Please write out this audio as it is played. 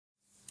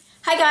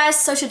Hi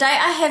guys, so today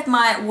I have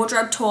my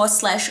wardrobe tour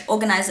 /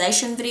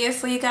 organization video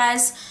for you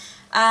guys.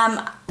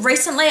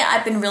 Recently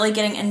I've been really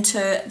getting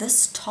into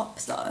this top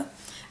though.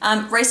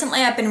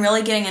 Recently I've been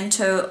really getting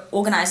into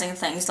organizing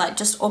things, like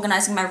just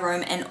organizing my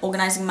room and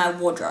organizing my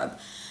wardrobe.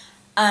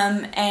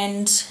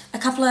 And a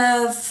couple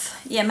of,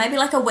 maybe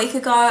like a week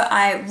ago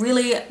I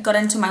really got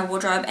into my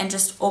wardrobe and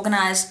just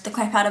organized the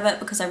crap out of it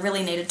because I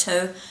really needed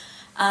to.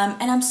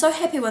 And I'm so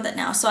happy with it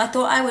now, so I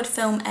thought I would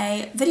film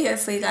a video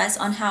for you guys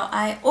on how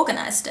I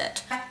organized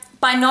it.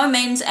 By no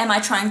means am I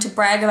trying to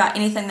brag about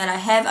anything that I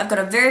have. I've got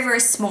a very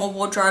small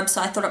wardrobe,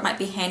 so I thought it might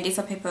be handy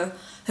for people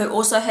who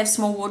also have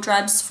small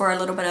wardrobes for a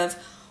little bit of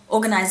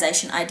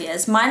organization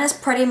ideas. Mine is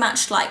pretty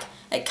much like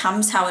it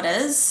comes how it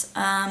is,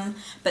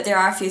 but there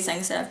are a few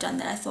things that I've done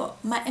that I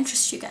thought might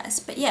interest you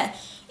guys. But yeah,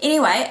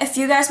 anyway, if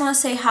you guys want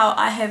to see how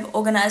I have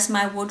organized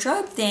my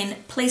wardrobe, then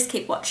please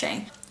keep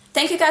watching.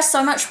 Thank you guys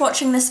so much for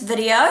watching this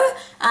video.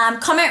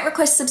 Comment,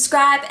 request,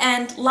 subscribe,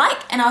 and like,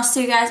 and I'll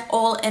see you guys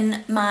all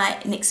in my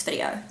next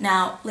video.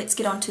 Now, let's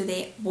get on to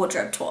the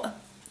wardrobe tour.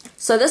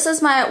 So this is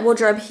my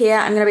wardrobe here.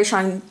 I'm going to be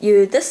showing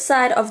you this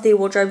side of the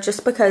wardrobe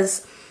just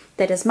because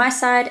that is my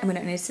side, and we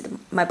don't need to see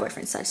my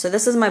boyfriend's side. So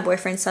this is my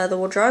boyfriend's side of the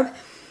wardrobe.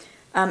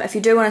 If you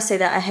do want to see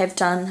that, I have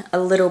done a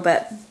little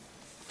bit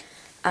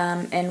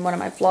in one of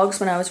my vlogs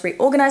when I was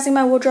reorganizing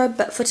my wardrobe,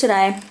 but for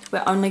today,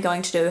 we're only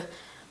going to do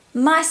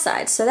my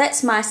side. So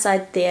that's my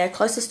side there,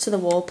 closest to the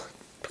wall.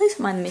 Please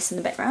don't mind the mess in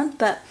the background,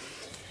 but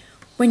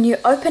when you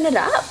open it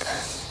up,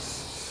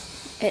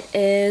 it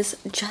is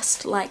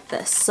just like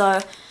this.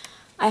 So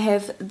I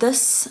have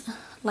this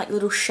like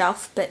little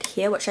shelf bit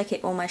here which I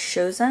keep all my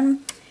shoes in,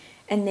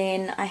 and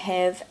then I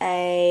have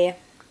a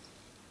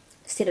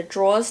set of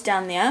drawers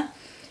down there,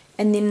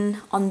 and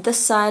then on this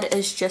side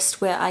is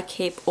just where I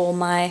keep all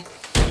my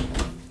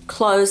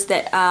clothes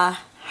that are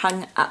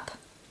hung up.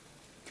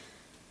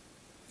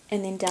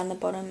 And then down the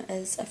bottom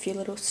is a few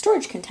little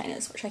storage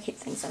containers which I keep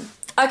things in.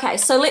 Okay,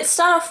 so let's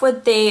start off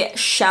with the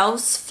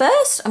shelves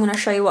first. I'm going to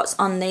show you what's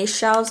on these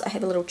shelves. I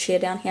have a little chair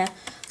down here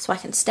so I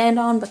can stand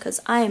on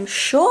because I am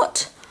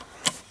short.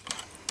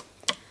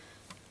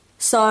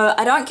 So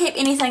I don't keep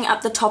anything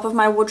up the top of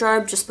my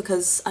wardrobe just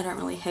because I don't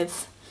really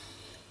have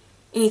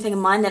anything in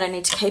mind that I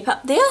need to keep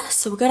up there.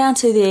 So we'll go down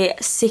to the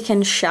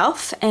second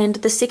shelf, and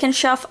the second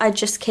shelf I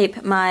just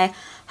keep my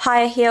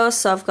higher heels.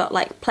 So I've got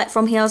like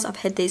platform heels. I've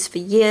had these for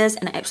years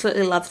and I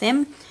absolutely love them.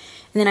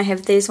 And then I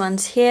have these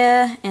ones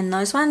here and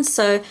those ones.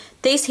 So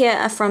these here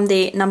are from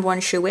the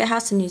 #1 Shoe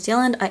Warehouse in New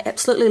Zealand. I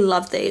absolutely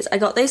love these. I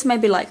got these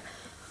maybe like,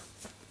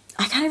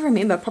 I can't even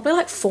remember, probably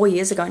like 4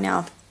 years ago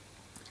now.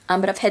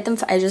 But I've had them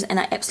for ages and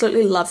I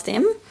absolutely love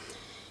them.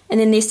 And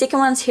then the second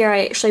ones here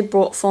I actually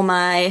bought for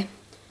my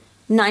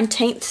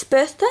 19th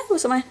birthday.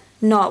 Was it my,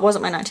 no, it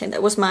wasn't my 19th,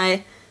 it was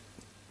my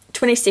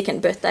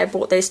 22nd birthday. I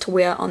bought these to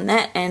wear on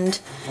that, and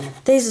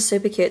these are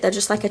super cute. They're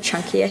just like a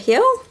chunkier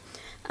heel,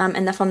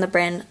 and they're from the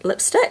brand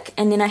Lipstick.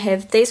 And then I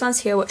have these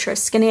ones here which are a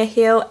skinnier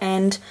heel,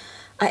 and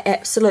I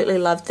absolutely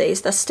love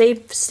these. They're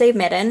Steve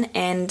Madden,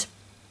 and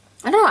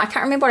I don't know, I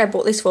can't remember what I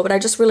bought these for, but I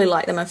just really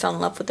like them and fell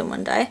in love with them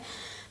one day.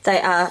 They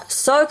are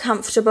so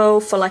comfortable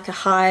for like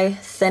a high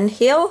thin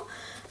heel,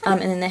 and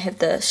then they have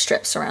the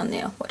straps around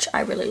there which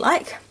I really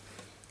like.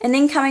 And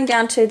then coming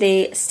down to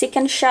the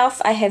second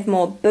shelf, I have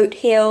more boot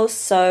heels.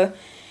 So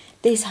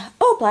these are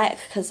all black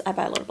because I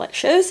buy a lot of black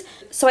shoes.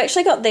 So I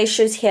actually got these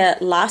shoes here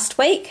last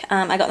week.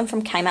 I got them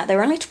from Kmart. They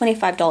were only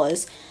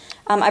 $25.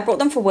 I brought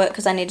them for work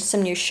because I needed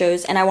some new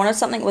shoes, and I wanted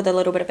something with a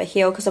little bit of a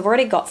heel because I've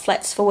already got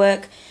flats for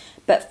work,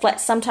 but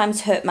flats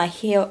sometimes hurt my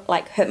heel,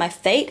 like hurt my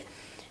feet.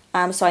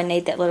 So I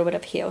need that little bit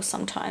of heel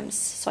sometimes.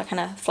 So I kind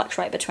of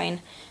fluctuate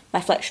between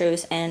my flat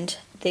shoes and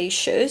these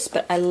shoes,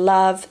 but I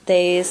love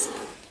these.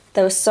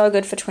 They were so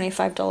good for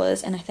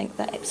 $25, and I think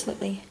they're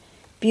absolutely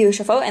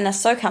beautiful and they're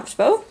so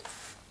comfortable.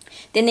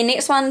 Then the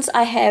next ones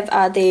I have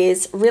are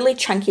these really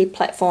chunky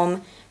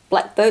platform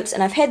black boots,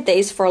 and I've had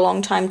these for a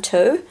long time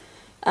too,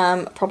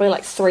 probably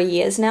like 3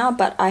 years now,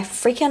 but I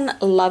freaking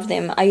love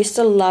them. I used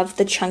to love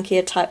the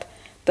chunkier type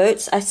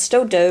boots. I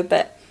still do,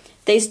 but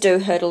these do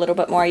hurt a little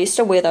bit more. I used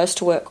to wear those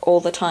to work all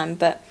the time,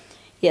 but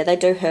yeah, they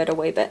do hurt a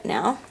wee bit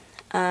now.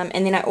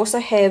 And then I also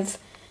have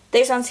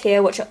these ones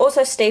here, which are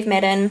also Steve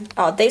Madden.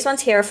 Oh, these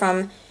ones here are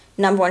from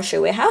 #1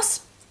 Shoe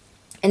Warehouse.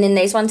 And then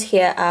these ones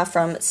here are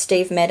from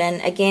Steve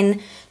Madden.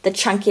 Again, the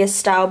chunkier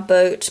style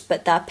boot,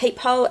 but they're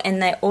peephole,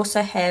 and they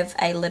also have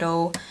a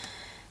little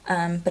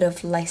bit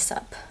of lace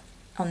up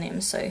on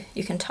them, so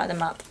you can tie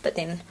them up. But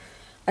then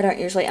I don't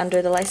usually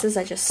undo the laces,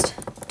 I just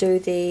do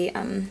the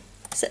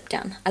zip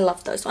down. I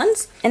love those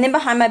ones. And then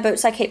behind my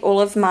boots, I keep all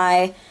of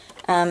my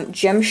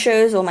gym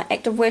shoes or my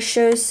activewear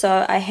shoes.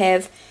 So I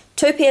have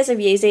 2 pairs of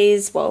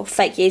Yeezys, well,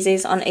 fake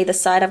Yeezys on either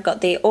side. I've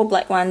got the all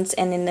black ones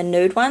and then the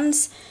nude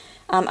ones.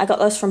 I got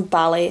those from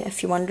Bali,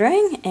 if you're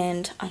wondering,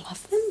 and I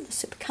love them. They're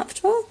super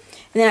comfortable.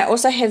 And then I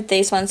also have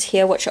these ones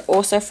here, which are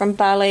also from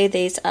Bali.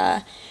 These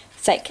are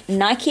fake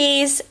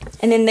Nikes.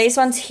 And then these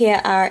ones here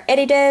are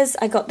Adidas.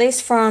 I got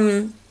these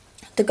from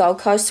the Gold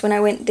Coast when I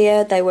went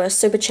there. They were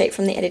super cheap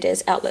from the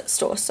Adidas outlet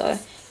store, so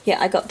Yeah,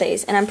 I got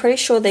these, and I'm pretty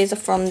sure these are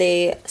from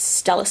the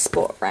Stella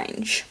Sport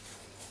range.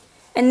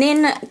 And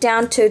then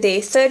down to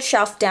the third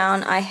shelf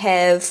down, I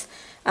have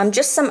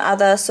just some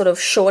other sort of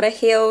shorter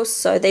heels.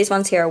 So these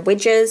ones here are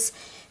wedges,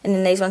 and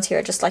then these ones here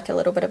are just like a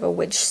little bit of a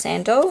wedge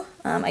sandal.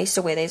 I used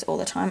to wear these all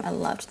the time. I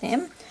loved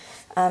them.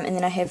 And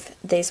then I have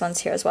these ones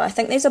here as well. I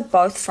think these are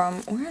both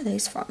from, where are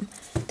these from?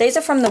 These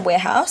are from the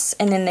Warehouse,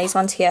 and then these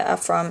ones here are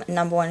from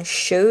Number One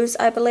Shoes,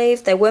 I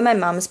believe. They were my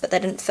mum's, but they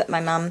didn't fit my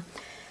mum,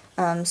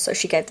 so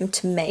she gave them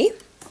to me.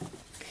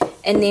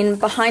 And then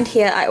behind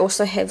here I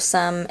also have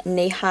some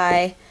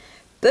knee-high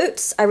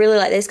boots. I really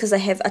like these because they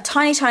have a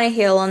tiny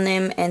heel on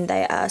them, and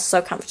they are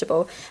so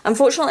comfortable.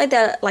 Unfortunately,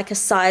 they're like a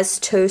size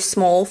too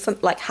small, for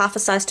like half a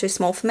size too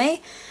small for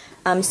me,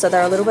 so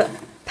they're a little bit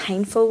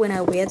painful when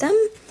I wear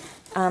them,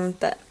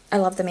 but I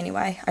love them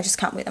anyway. I just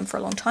can't wear them for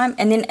a long time.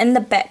 And then in the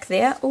back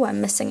there, oh,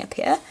 I'm missing a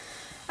pair,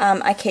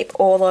 I keep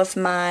all of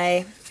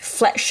my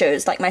flat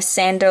shoes, like my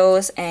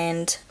sandals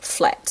and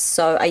flats.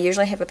 So I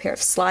usually have a pair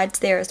of slides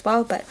there as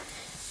well, but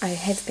I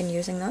have been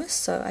using those,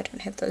 so I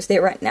don't have those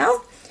there right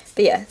now.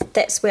 But yeah,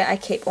 that's where I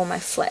keep all my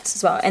flats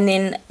as well. And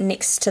then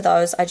next to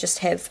those, I just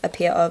have a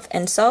pair of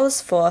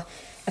insoles for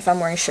if I'm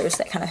wearing shoes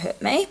that kind of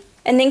hurt me.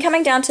 And then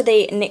coming down to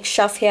the next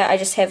shelf here, I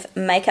just have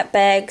makeup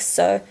bags,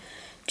 so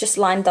just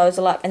lined those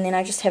all up. And then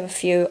I just have a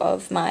few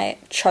of my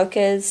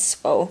chokers.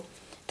 Well,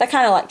 they're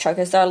kind of like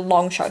chokers, they're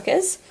long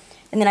chokers.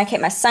 And then I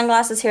keep my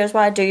sunglasses here as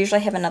well. I do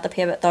usually have another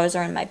pair, but those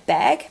are in my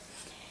bag.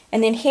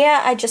 And then here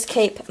I just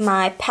keep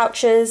my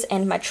pouches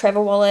and my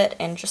travel wallet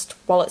and just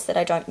wallets that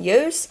I don't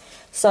use.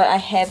 So I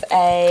have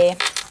a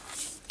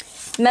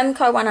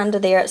Mimco one under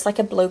there. It's like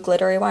a blue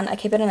glittery one. I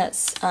keep it in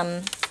its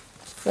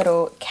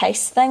little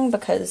case thing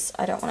because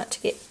I don't want it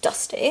to get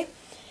dusty.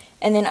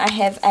 And then I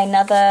have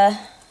another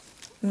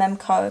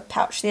Mimco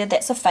pouch there.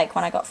 That's a fake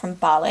one I got from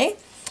Bali. You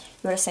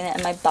would have seen that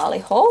in my Bali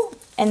haul.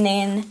 And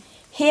then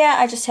here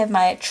I just have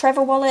my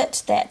travel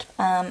wallet that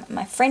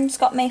my friends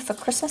got me for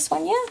Christmas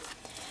one year.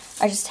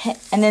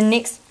 And then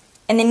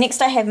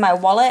next I have my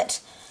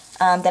wallet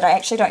that I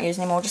actually don't use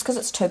anymore just because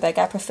it's too big.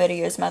 I prefer to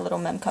use my little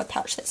Mimco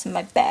pouch that's in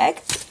my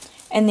bag.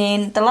 And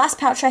then the last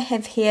pouch I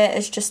have here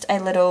is just a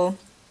little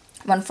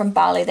one from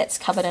Bali that's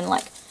covered in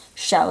like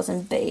shells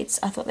and beads.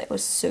 I thought that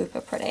was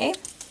super pretty.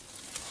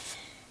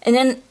 And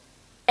then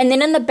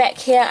in the back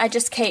here I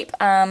just keep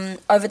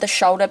over the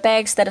shoulder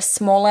bags that are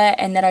smaller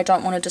and that I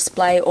don't want to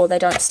display or they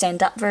don't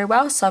stand up very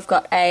well. So I've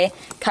got a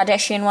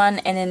Kardashian one,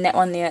 and then that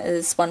one there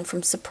is one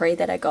from Supreme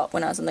that I got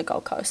when I was in the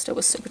Gold Coast. It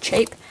was super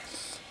cheap.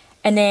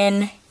 And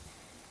then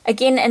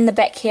again in the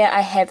back here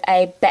I have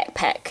a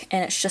backpack,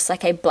 and it's just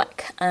like a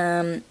black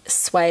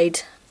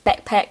suede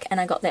backpack, and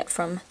I got that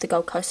from the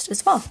Gold Coast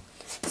as well.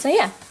 So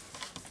yeah,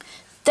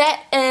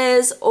 that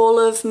is all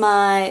of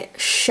my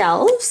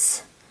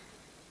shelves.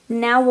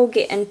 Now we'll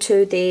get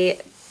into the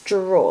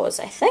drawers,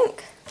 I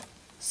think.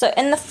 So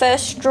in the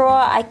first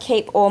drawer I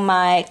keep all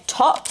my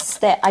tops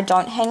that I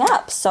don't hang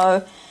up.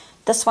 So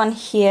this one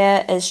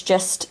here is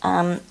just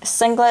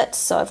singlets.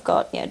 So I've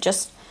got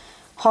just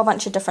a whole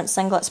bunch of different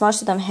singlets.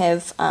 Most of them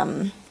have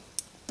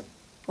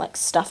like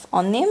stuff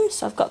on them,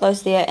 so I've got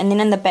those there. And then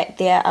in the back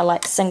there are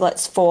like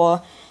singlets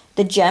for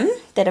the gym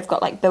that have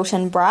got like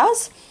built-in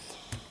bras.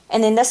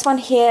 And then this one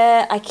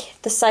here,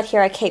 this side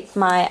here I keep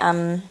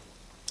my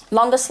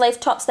longer sleeve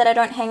tops that I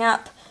don't hang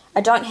up. I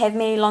don't have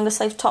many longer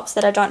sleeve tops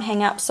that I don't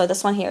hang up, so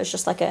this one here is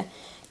just like a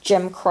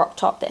gym crop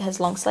top that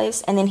has long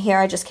sleeves. And then here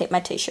I just keep my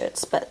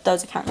t-shirts, but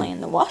those are currently in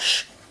the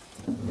wash.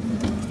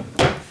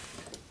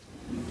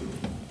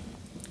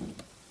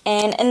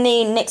 And in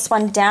the next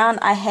one down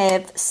I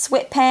have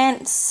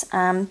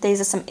sweatpants.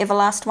 These are some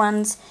Everlast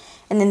ones.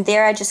 And then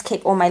there I just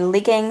keep all my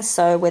leggings,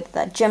 so whether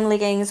they're gym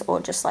leggings or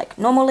just like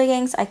normal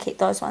leggings, I keep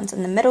those ones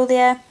in the middle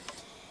there.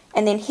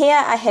 And then here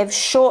I have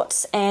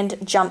shorts and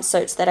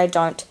jumpsuits that I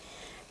don't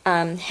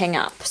hang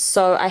up.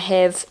 So I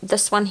have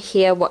this one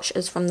here, which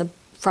is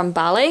from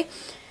Bali.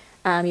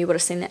 You would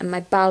have seen that in my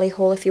Bali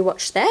haul if you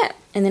watched that.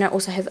 And then I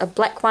also have a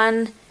black one.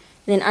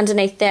 And then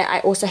underneath that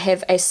I also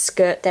have a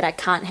skirt that I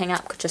can't hang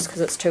up just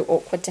because it's too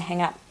awkward to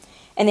hang up.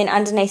 And then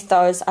underneath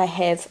those I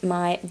have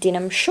my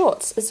denim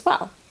shorts as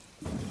well.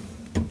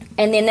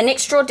 And then the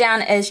next drawer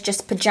down is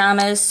just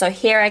pajamas. So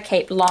here I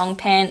keep long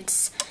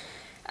pants.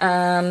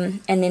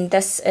 And then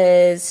this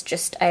is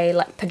just a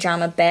like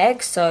pajama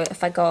bag, so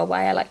if I go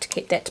away I like to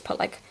keep that to put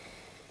like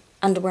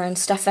underwear and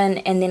stuff in.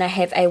 And then I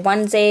have a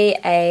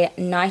onesie, a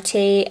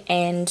nightie,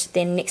 and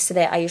then next to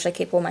that I usually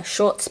keep all my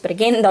shorts, but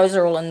again those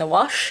are all in the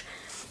wash.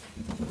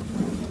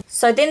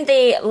 So then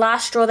the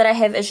last drawer that I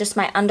have is just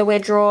my underwear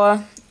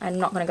drawer. I'm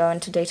not going to go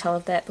into detail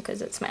of that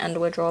because it's my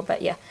underwear drawer,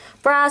 but yeah,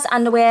 bras,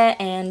 underwear,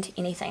 and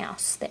anything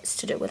else that's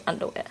to do with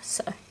underwear.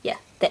 So yeah,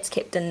 that's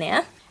kept in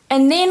there.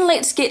 And then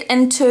let's get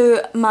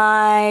into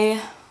my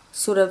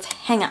sort of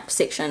hang up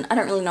section. I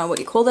don't really know what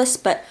you call this,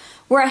 but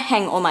where I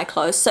hang all my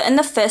clothes. So in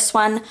the first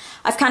one,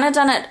 I've kind of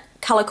done it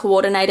color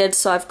coordinated.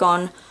 So I've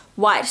gone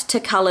white to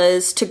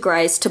colors to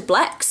grays to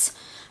blacks.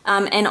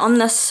 And on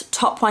this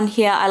top one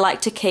here, I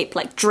like to keep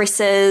like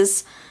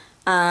dresses,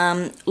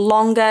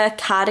 longer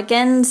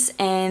cardigans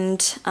and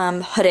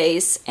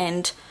hoodies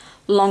and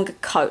longer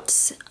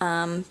coats,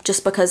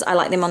 just because I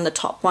like them on the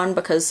top one,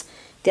 because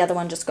the other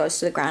one just goes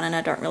to the ground and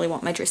I don't really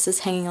want my dresses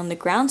hanging on the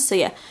ground. So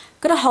yeah,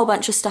 got a whole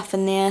bunch of stuff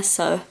in there.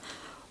 So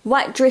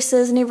white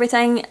dresses and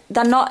everything.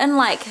 They're not in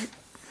like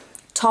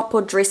top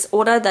or dress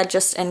order, they're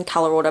just in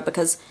color order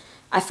because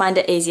I find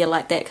it easier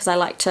like that, because I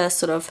like to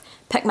sort of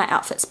pick my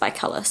outfits by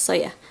color. So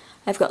yeah,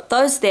 I've got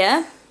those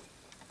there.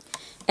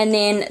 And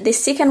then the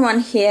second one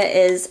here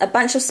is a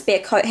bunch of spare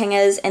coat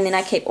hangers, and then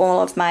I keep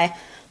all of my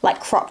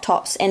like crop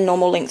tops and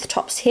normal length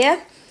tops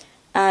here.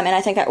 And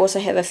I think I also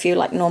have a few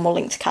like normal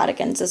length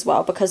cardigans as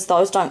well, because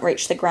those don't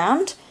reach the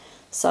ground.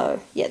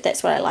 So yeah,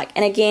 that's what I like.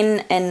 And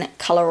again, in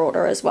colour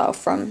order as well,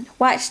 from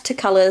white to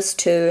colours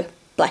to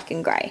black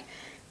and grey.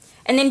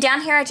 And then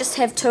down here I just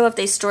have two of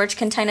these storage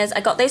containers.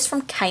 I got these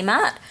from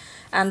Kmart.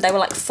 They were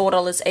like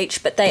 $4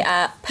 each, but they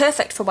are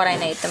perfect for what I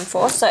need them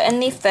for. So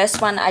in the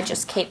first one I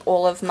just keep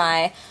all of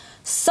my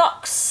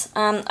socks.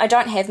 I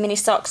don't have many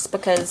socks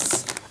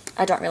because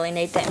I don't really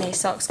need that many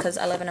socks because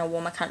I live in a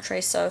warmer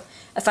country. So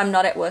if I'm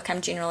not at work,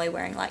 I'm generally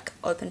wearing like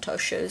open toe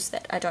shoes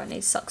that I don't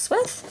need socks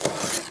with.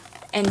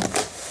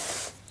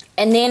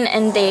 And then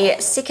in the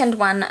second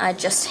one I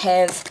just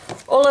have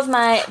all of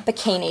my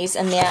bikinis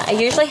in there. I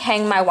usually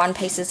hang my one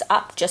pieces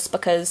up just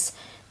because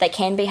they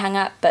can be hung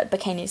up, but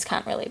bikinis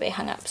can't really be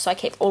hung up. So I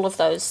keep all of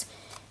those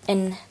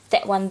in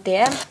that one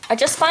there. I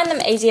just find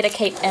them easier to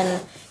keep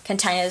in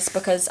containers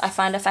because I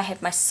find if I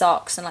have my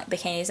socks and like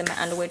bikinis in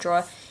my underwear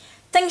drawer,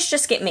 things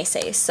just get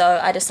messy. So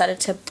I decided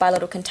to buy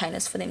little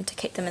containers for them to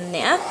keep them in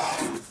there.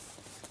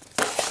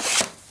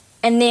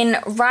 And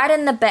then right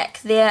in the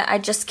back there I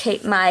just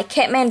keep my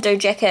Kathmandu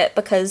jacket,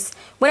 because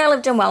when I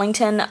lived in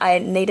Wellington I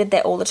needed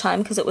that all the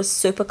time because it was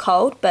super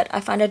cold, but I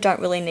find I don't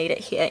really need it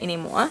here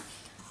anymore.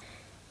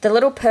 The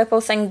little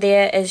purple thing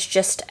there is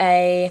just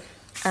a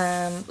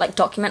like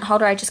document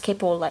holder. I just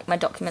keep all like my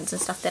documents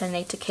and stuff that I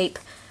need to keep,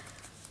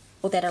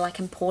 or that are like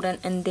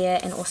important in there,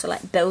 and also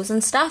like bills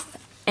and stuff.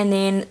 And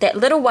then that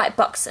little white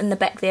box in the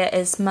back there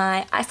is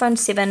my iPhone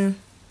 7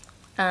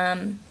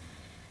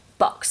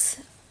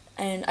 box,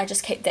 and I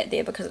just keep that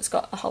there because it's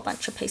got a whole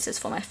bunch of pieces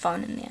for my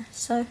phone in there.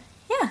 So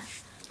yeah.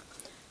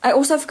 I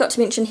also forgot to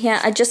mention here,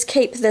 I just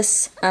keep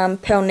this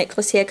pearl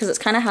necklace here because it's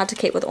kind of hard to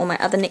keep with all my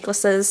other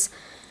necklaces.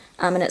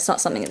 And it's not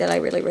something that I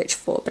really reach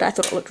for, but I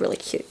thought it looked really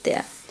cute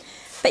there.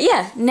 But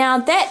yeah, now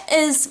that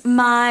is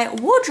my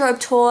wardrobe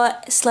tour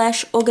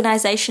 /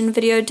 organisation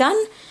video done.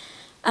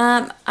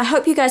 I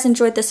hope you guys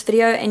enjoyed this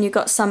video and you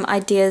got some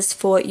ideas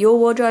for your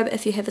wardrobe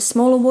if you have a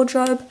smaller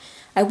wardrobe.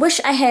 I wish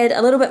I had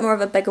a little bit more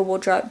of a bigger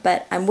wardrobe,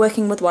 but I'm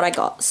working with what I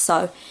got.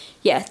 So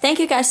yeah, thank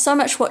you guys so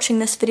much for watching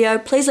this video.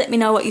 Please let me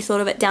know what you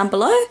thought of it down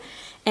below,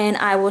 and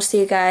I will see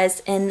you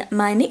guys in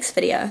my next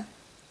video.